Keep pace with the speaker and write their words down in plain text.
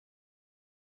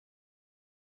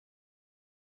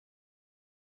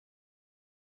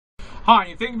Hi,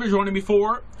 and thank you for joining me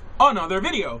for another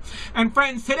video. And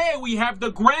friends, today we have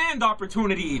the grand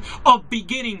opportunity of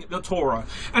beginning the Torah.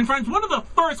 And friends, one of the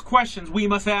first questions we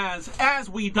must ask as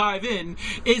we dive in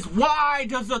is, why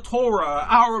does the Torah,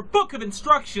 our book of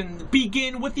instruction,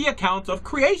 begin with the account of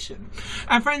creation?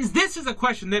 And friends, this is a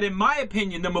question that, in my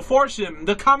opinion, the Meforshim,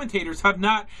 the commentators, have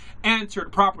not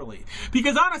answered properly.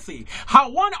 Because honestly, how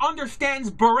one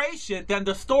understands Bereshit and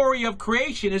the story of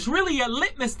creation is really a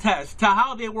litmus test to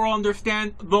how they will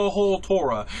understand the whole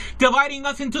Torah, dividing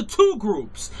us into two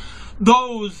groups: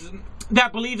 those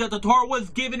that believe that the Torah was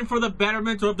given for the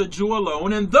betterment of the Jew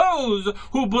alone, and those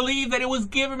who believe that it was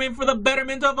given for the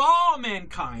betterment of all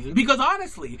mankind. Because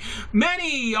honestly,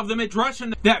 many of the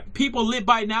midrashim that people live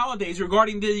by nowadays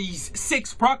regarding these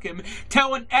 6 prakim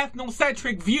tell an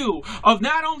ethnocentric view of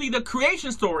not only the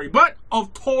creation story, but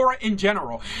of Torah in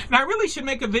general. And I really should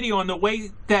make a video on the way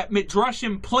that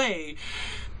midrashim play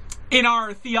in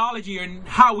our theology and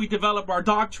how we develop our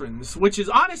doctrines, which is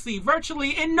honestly virtually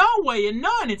in no way, in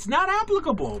none, it's not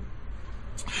applicable.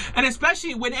 And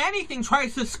especially when anything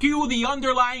tries to skew the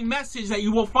underlying message that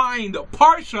you will find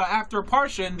parsha after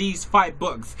parsha in these 5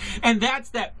 books. And that's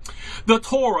that the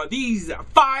Torah, these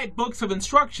 5 books of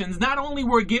instructions, not only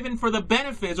were given for the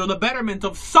benefits or the betterment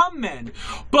of some men,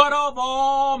 but of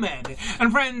all men.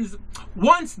 And friends,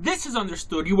 once this is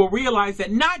understood, you will realize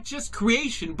that not just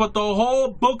creation, but the whole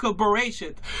book of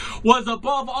Bereshit was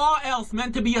above all else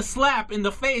meant to be a slap in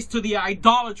the face to the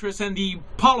idolatrous and the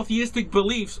polytheistic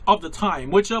beliefs of the time,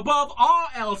 which above all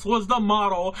else was the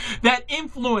model that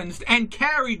influenced and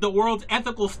carried the world's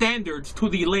ethical standards to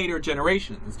the later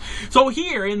generations. So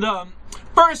here in the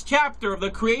first chapter of the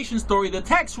creation story, the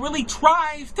text really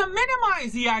tries to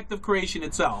minimize the act of creation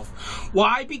itself.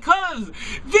 Why? Because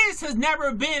this has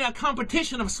never been a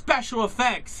competition of special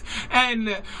effects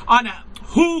and on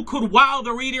who could wow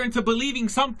the reader into believing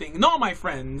something. No, my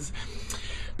friends.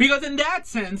 Because in that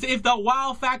sense, if the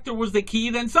wow factor was the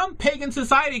key, then some pagan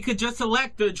society could just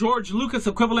select the George Lucas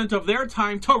equivalent of their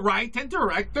time to write and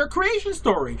direct their creation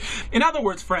story. In other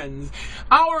words, friends,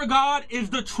 our God is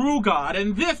the true God,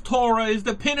 and this Torah is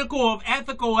the pinnacle of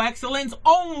ethical excellence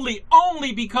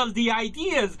only because the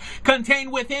ideas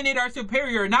contained within it are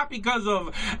superior, not because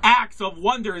of acts of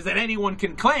wonders that anyone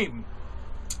can claim.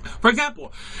 For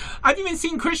example, I've even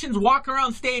seen Christians walk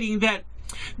around stating that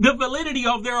the validity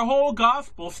of their whole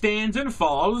gospel stands and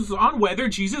falls on whether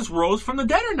Jesus rose from the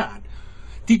dead or not.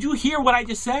 Did you hear what I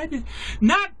just said?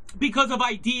 Not because of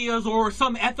ideas or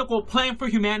some ethical plan for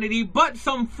humanity, but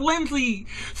some flimsy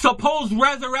supposed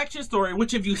resurrection story,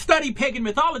 which if you study pagan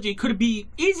mythology could be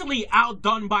easily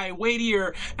outdone by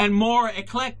weightier and more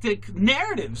eclectic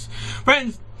narratives.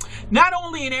 Friends, not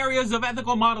only in areas of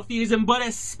ethical monotheism, but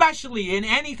especially in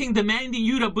anything demanding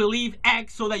you to believe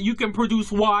X so that you can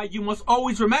produce Y, you must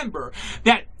always remember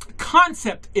that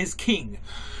concept is king.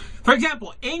 For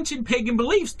example, ancient pagan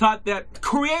beliefs taught that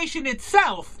creation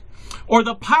itself, or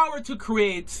the power to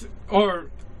create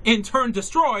or in turn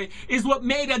destroy, is what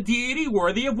made a deity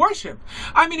worthy of worship.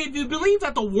 I mean, if you believe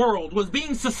that the world was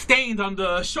being sustained on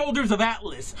the shoulders of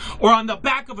Atlas or on the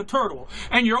back of a turtle,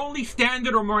 and your only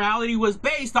standard or morality was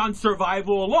based on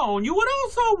survival alone, you would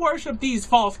also worship these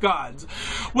false gods.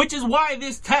 Which is why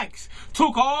this text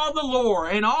took all the lore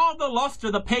and all the luster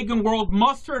the pagan world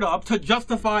mustered up to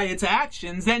justify its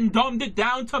actions and dumbed it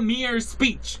down to mere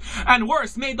speech. And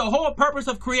worse, made the whole purpose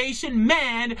of creation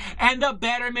man and the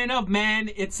betterment of man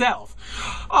itself.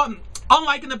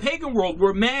 Unlike in the pagan world,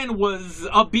 where man was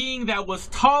a being that was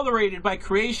tolerated by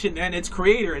creation and its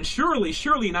creator, and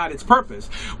surely not its purpose.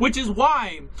 Which is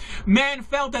why man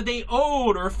felt that they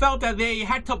owed or felt that they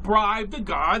had to bribe the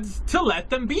gods to let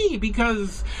them be,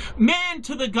 because man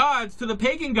to the gods, to the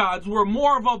pagan gods, were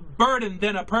more of a burden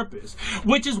than a purpose.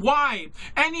 Which is why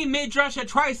any midrash that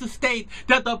tries to state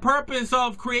that the purpose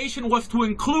of creation was to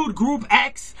include group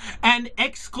X and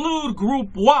exclude group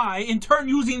Y, in turn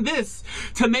using this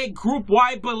to make group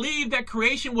Y believe that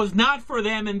creation was not for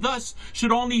them and thus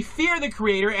should only fear the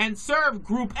creator and serve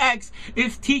group X,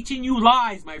 is teaching you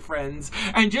lies, my friends,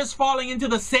 and just falling into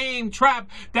the same trap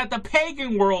that the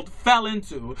pagan world fell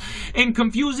into, in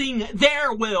confusing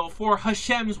their will for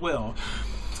Hashem's will,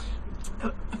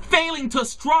 failing to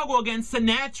struggle against the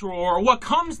natural or what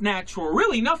comes natural,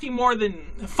 really nothing more than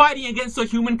fighting against the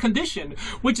human condition.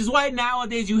 Which is why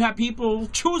nowadays you have people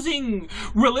choosing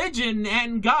religion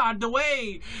and God the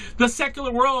way the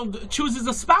secular world chooses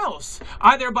a spouse,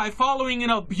 either by following an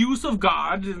abuse of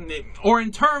God, or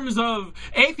in terms of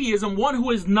atheism, one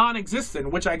who is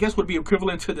non-existent, which I guess would be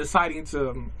equivalent to deciding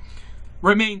to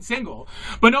remain single.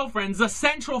 But no, friends, the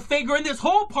central figure in this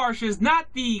whole parsha is not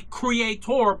the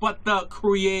creator, but the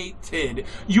created.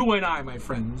 You and I, my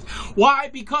friends. Why?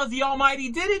 Because the Almighty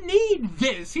didn't need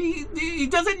this. He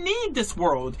doesn't need this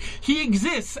world. He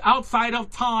exists outside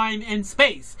of time and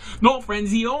space. No,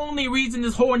 friends, the only reason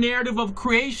this whole narrative of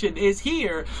creation is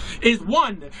here is,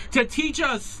 one, to teach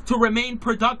us to remain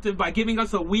productive by giving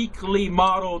us a weekly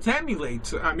model to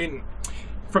emulate. I mean,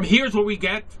 from here's where we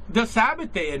get the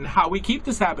Sabbath day and how we keep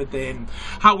the Sabbath day and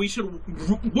how we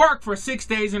should work for 6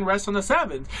 days and rest on the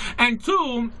seventh. And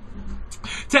two,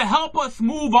 to help us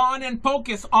move on and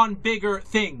focus on bigger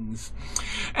things.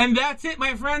 And that's it,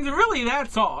 my friends. Really,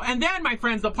 that's all. And then, my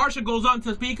friends, the parsha goes on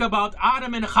to speak about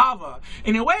Adam and Chava,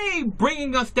 in a way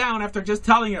bringing us down after just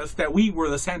telling us that we were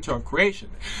the center of creation.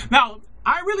 Now,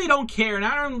 I really don't care, and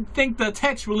I don't think the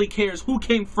text really cares who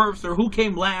came first or who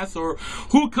came last or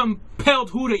who compelled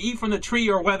who to eat from the tree,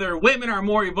 or whether women are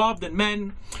more evolved than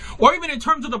men, or even in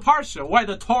terms of the parsha, why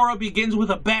the Torah begins with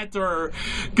a bet or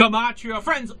gematria.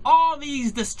 Friends, all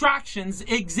these distractions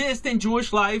exist in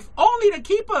Jewish life only to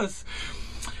keep us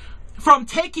from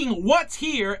taking what's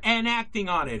here and acting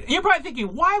on it. And you're probably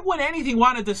thinking, why would anything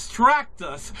want to distract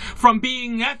us from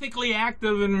being ethically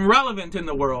active and relevant in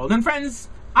the world? And friends,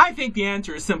 I think the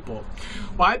answer is simple.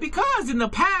 Why? Because in the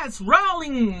past,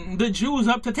 rallying the Jews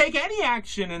up to take any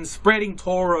action in spreading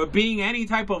Torah, being any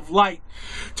type of light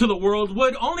to the world,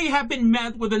 would only have been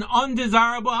met with an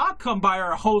undesirable outcome by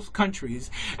our host countries.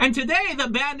 And today, the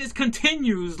madness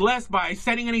continues, lest by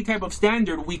setting any type of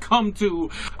standard, we come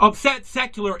to upset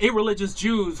secular, irreligious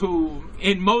Jews who,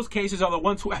 in most cases, are the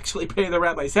ones who actually pay the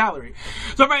rabbi's salary.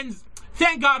 So, friends,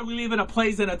 thank God we live in a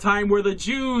place and a time where the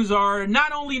Jews are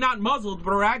not only not muzzled,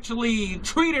 but are actually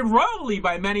treated royally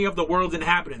by many of the world's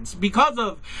inhabitants because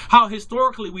of how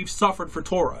historically we've suffered for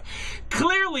Torah.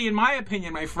 Clearly, in my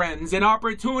opinion, my friends, an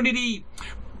opportunity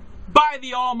by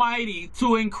the Almighty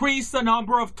to increase the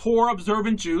number of Torah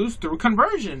observant Jews through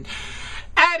conversion,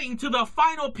 adding to the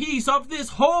final piece of this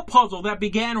whole puzzle that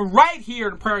began right here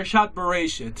in Parashat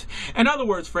Bereshit. In other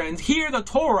words, friends, here the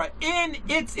Torah in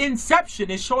its inception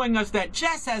is showing us that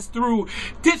just as through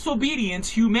disobedience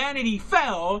humanity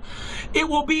fell, it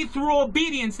will be through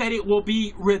obedience that it will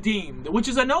be redeemed, which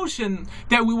is a notion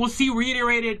that we will see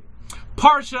reiterated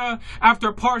parsha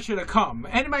after parsha to come.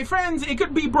 And my friends, it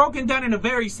could be broken down in a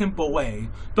very simple way.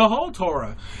 The whole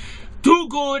Torah: do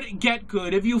good, get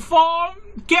good. If you fall,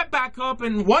 get back up.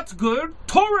 And what's good?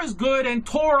 Torah is good, and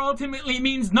Torah ultimately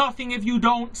means nothing if you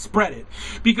don't spread it,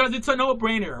 because it's a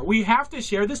no-brainer. We have to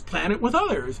share this planet with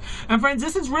others. And friends,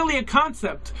 this is really a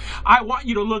concept I want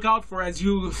you to look out for as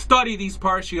you study these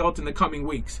parshiot in the coming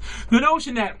weeks. The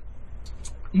notion that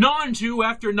non-Jew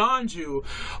after non-Jew,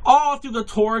 all through the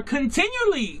Torah,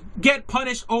 continually get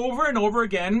punished over and over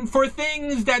again for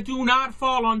things that do not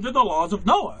fall under the laws of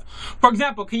Noah. For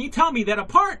example, can you tell me that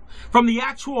apart from the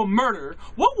actual murder,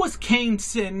 what was Cain's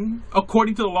sin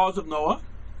according to the laws of Noah?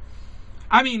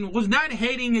 I mean, was not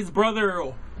hating his brother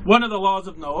one of the laws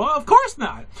of Noah? Of course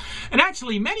not. And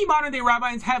actually, many modern day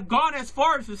rabbis have gone as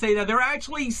far as to say that there are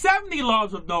actually 70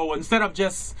 laws of Noah instead of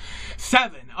just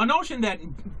 7. A notion that,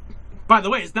 by the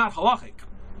way, it's not halachic.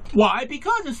 Why?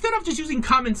 Because instead of just using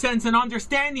common sense and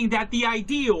understanding that the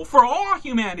ideal for all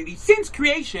humanity since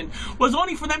creation was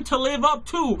only for them to live up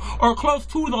to or close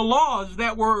to the laws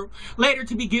that were later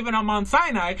to be given on Mount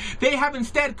Sinai, they have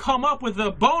instead come up with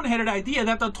the boneheaded idea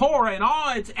that the Torah and all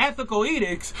its ethical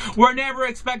edicts were never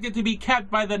expected to be kept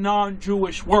by the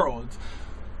non-Jewish world.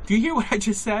 Do you hear what I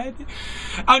just said?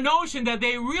 A notion that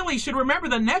they really should remember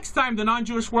the next time the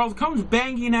non-Jewish world comes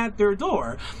banging at their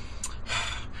door.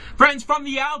 Friends, from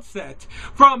the outset,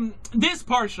 from this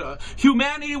parsha,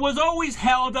 humanity was always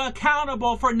held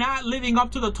accountable for not living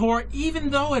up to the Torah,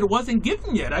 even though it wasn't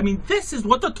given yet. I mean, this is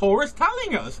what the Torah is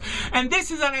telling us. And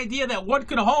this is an idea that one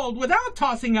could hold without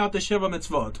tossing out the Shiva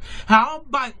Mitzvot. How?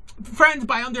 Friends,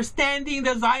 by understanding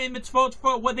the Zion Mitzvot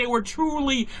for what they were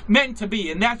truly meant to be.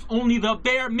 And that's only the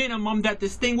bare minimum that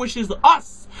distinguishes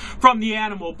us from the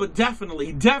animal, but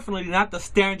definitely not the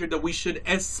standard that we should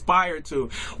aspire to,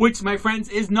 which, my friends,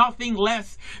 is nothing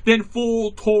less than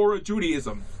full Torah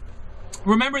Judaism.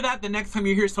 Remember that the next time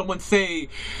you hear someone say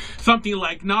something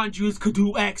like non-Jews could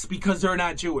do X because they're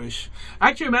not Jewish. I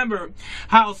actually remember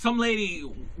how some lady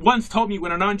once told me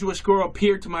when a non-Jewish girl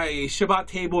appeared to my Shabbat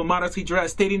table in modestly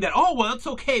dressed, stating that, oh, well, it's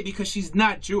okay because she's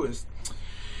not Jewish.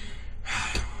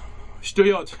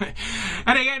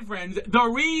 And again, friends, the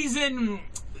reason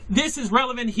this is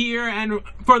relevant here and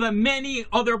for the many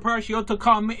other parshiot to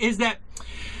come is that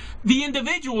the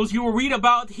individuals you will read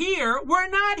about here were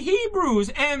not Hebrews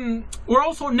and were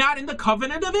also not in the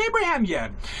covenant of Abraham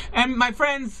yet. And my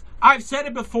friends, I've said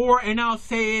it before and I'll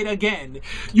say it again.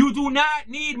 You do not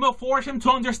need Meforshim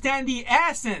to understand the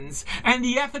essence and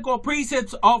the ethical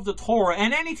precepts of the Torah,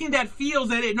 and anything that feels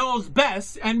that it knows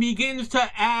best and begins to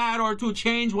add or to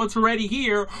change what's already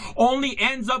here only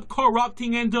ends up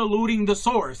corrupting and diluting the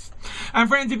source. And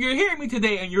friends, if you're hearing me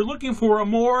today and you're looking for a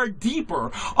more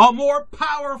deeper, a more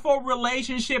powerful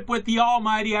relationship with the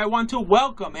Almighty, I want to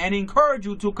welcome and encourage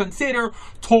you to consider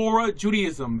Torah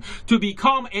Judaism, to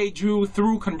become a Jew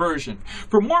through conversion.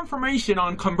 For more information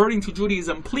on converting to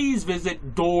Judaism, please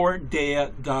visit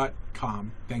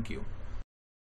doordea.com. Thank you.